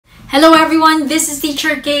Hello everyone, this is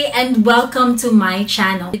Teacher K and welcome to my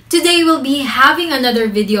channel. Today we'll be having another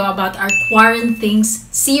video about our Quarantines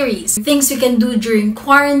series. Things we can do during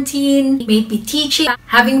quarantine, maybe teaching,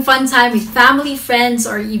 having fun time with family, friends,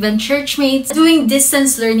 or even church mates, doing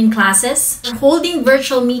distance learning classes, holding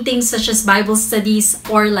virtual meetings such as Bible studies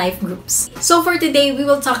or life groups. So for today, we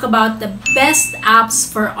will talk about the best apps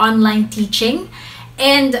for online teaching,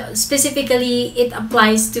 and specifically it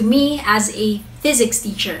applies to me as a physics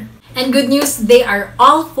teacher. And good news, they are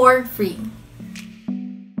all for free.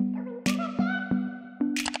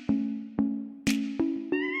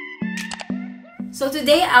 So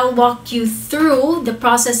today I'll walk you through the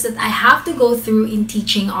process that I have to go through in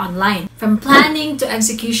teaching online, from planning to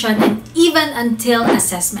execution and even until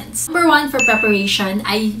assessments. Number one, for preparation,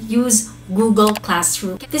 I use Google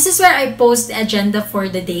Classroom. This is where I post the agenda for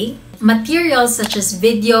the day. Materials such as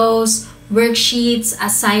videos, worksheets,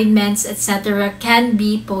 assignments, etc. can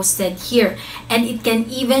be posted here, and it can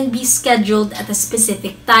even be scheduled at a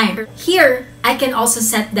specific time. Here, I can also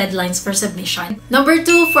set deadlines for submission. Number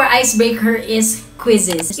two, for Icebreaker, is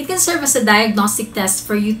quizzes. It can serve as a diagnostic test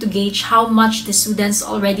for you to gauge how much the students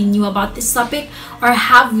already knew about this topic or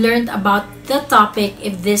have learned about the topic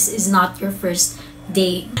if this is not your first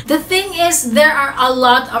day. The thing is, there are a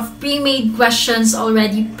lot of pre-made questions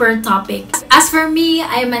already per topic. As for me,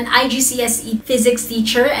 I'm an IGCSE physics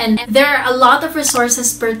teacher, and there are a lot of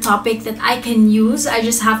resources per topic that I can use. I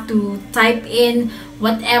just have to type in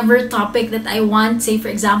whatever topic that I want, say for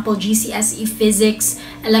example GCSE physics,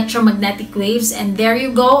 electromagnetic waves, and there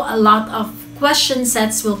you go, a lot of question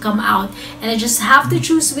sets will come out, and I just have to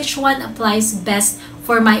choose which one applies best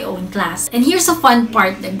for my own class. And here's the fun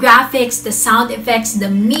part: the graphics, the sound effects, the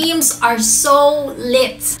memes are so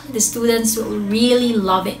lit. The students will really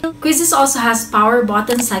love it. Quizzes also has power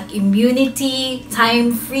buttons like immunity,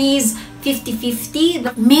 time freeze,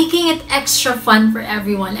 50-50, making it extra fun for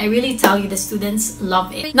everyone. I really tell you, the students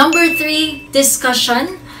love it. Number three,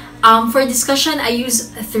 discussion. For discussion, I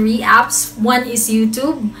use three apps. One is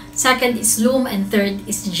YouTube, second is Loom, and third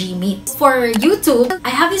is Gmeet. For YouTube, I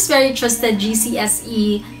have this very trusted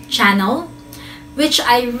GCSE channel, which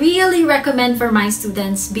I really recommend for my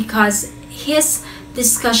students because his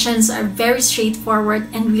discussions are very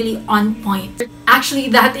straightforward and really on point. Actually,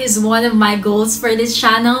 that is one of my goals for this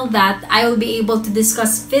channel, that I will be able to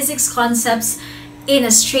discuss physics concepts in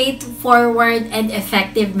a straightforward and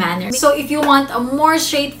effective manner. So if you want a more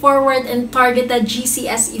straightforward and targeted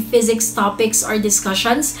GCSE physics topics or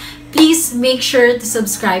discussions, please make sure to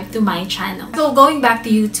subscribe to my channel. So going back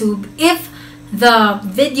to YouTube, if the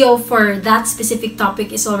video for that specific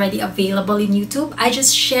topic is already available in YouTube, I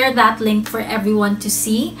just share that link for everyone to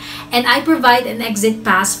see, and I provide an exit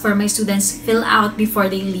pass for my students to fill out before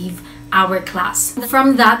they leave our class.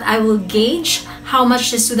 From that, I will gauge how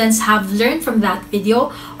much the students have learned from that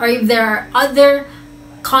video, or if there are other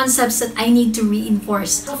concepts that I need to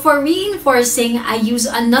reinforce. So for reinforcing, I use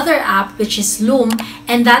another app, which is Loom,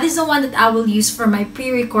 and that is the one that I will use for my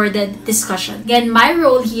pre-recorded discussion. Again, my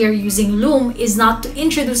role here using Loom is not to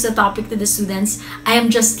introduce the topic to the students. I am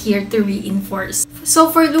just here to reinforce. So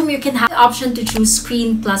for Loom, you can have the option to choose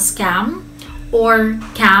screen plus cam,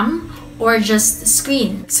 or just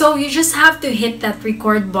screen. So you just have to hit that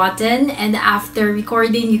record button, and after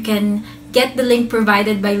recording, you can get the link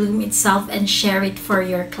provided by Loom itself and share it for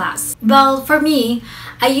your class. Well, for me,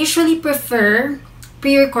 I usually prefer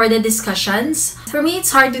pre-recorded discussions. For me,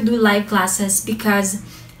 it's hard to do live classes because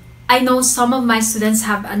I know some of my students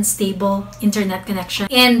have unstable internet connection.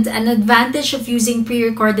 And an advantage of using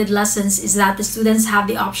pre-recorded lessons is that the students have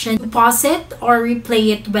the option to pause it or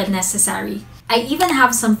replay it when necessary. I even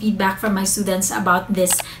have some feedback from my students about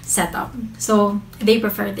this setup, so they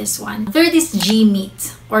prefer this one. Third is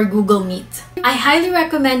Gmeet or Google Meet. I highly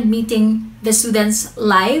recommend meeting the students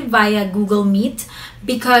live via Google Meet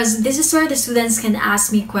because this is where the students can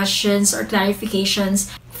ask me questions or clarifications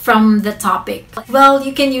from the topic. Well,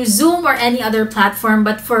 you can use Zoom or any other platform,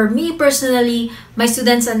 but for me personally, my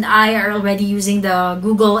students and I are already using the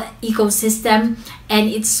Google ecosystem, and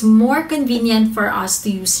it's more convenient for us to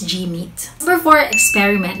use Gmeet. Number four,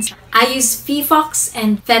 experiments. I use phyphox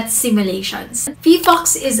and PhET simulations.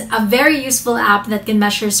 phyphox is a very useful app that can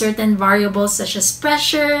measure certain variables such as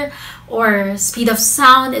pressure or speed of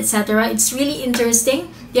sound, etc. It's really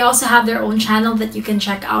interesting. They also have their own channel that you can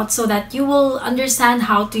check out so that you will understand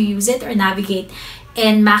how to use it or navigate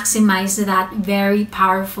and maximize that very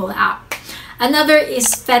powerful app. Another is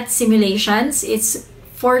PhET simulations. It's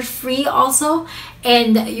for free also,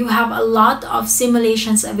 and you have a lot of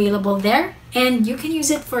simulations available there. and you can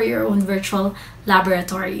use it for your own virtual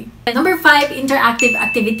laboratory. And number 5, interactive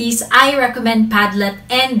activities. I recommend Padlet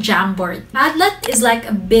and Jamboard. Padlet is like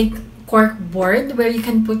a big cork board where you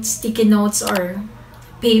can put sticky notes or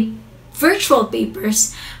virtual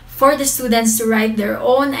papers for the students to write their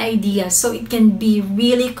own ideas, so it can be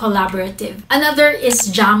really collaborative. Another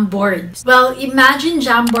is Jamboard. Well, imagine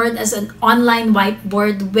Jamboard as an online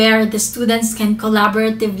whiteboard where the students can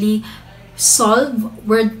collaboratively solve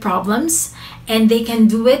word problems, and they can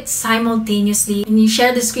do it simultaneously. When you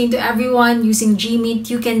share the screen to everyone using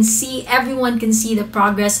Gmeet, everyone can see the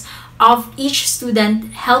progress of each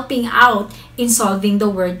student helping out in solving the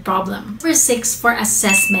word problem. Number 6, for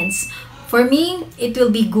assessments. For me, it will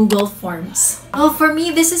be Google Forms. Well, for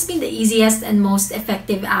me, this has been the easiest and most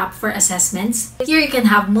effective app for assessments. Here you can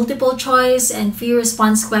have multiple choice and free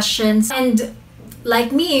response questions. And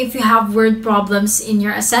like me, if you have word problems in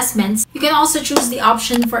your assessments, you can also choose the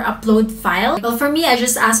option for upload file. Well, for me, I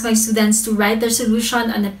just ask my students to write their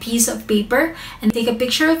solution on a piece of paper and take a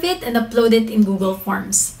picture of it and upload it in Google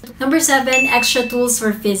Forms. Number 7, extra tools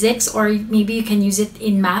for physics, or maybe you can use it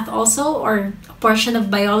in math also, or a portion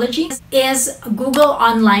of biology, is Google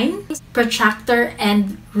Online, Protractor,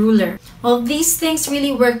 and Ruler. Well, these things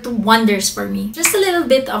really worked wonders for me. Just a little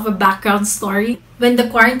bit of a background story. When the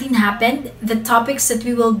quarantine happened, the topics that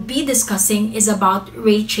we will be discussing is about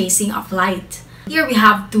ray tracing of light. Here we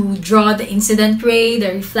have to draw the incident ray,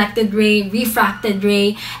 the reflected ray, refracted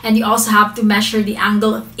ray, and you also have to measure the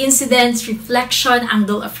angle of incidence, reflection,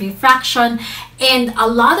 angle of refraction. And a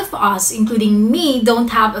lot of us, including me, don't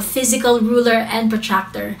have a physical ruler and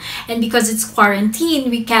protractor. And because it's quarantine,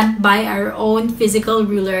 we can't buy our own physical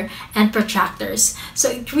ruler and protractors. So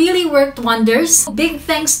it really worked wonders. Big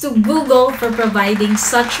thanks to Google for providing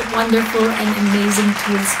such wonderful and amazing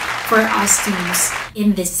tools for us to use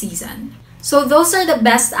in this season. So those are the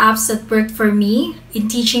best apps that worked for me in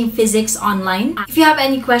teaching physics online. If you have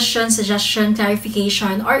any questions, suggestion,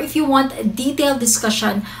 clarification, or if you want a detailed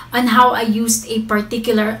discussion on how I used a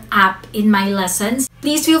particular app in my lessons,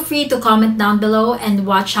 please feel free to comment down below and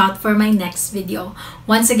watch out for my next video.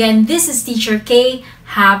 Once again, this is Teacher K.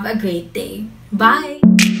 Have a great day. Bye!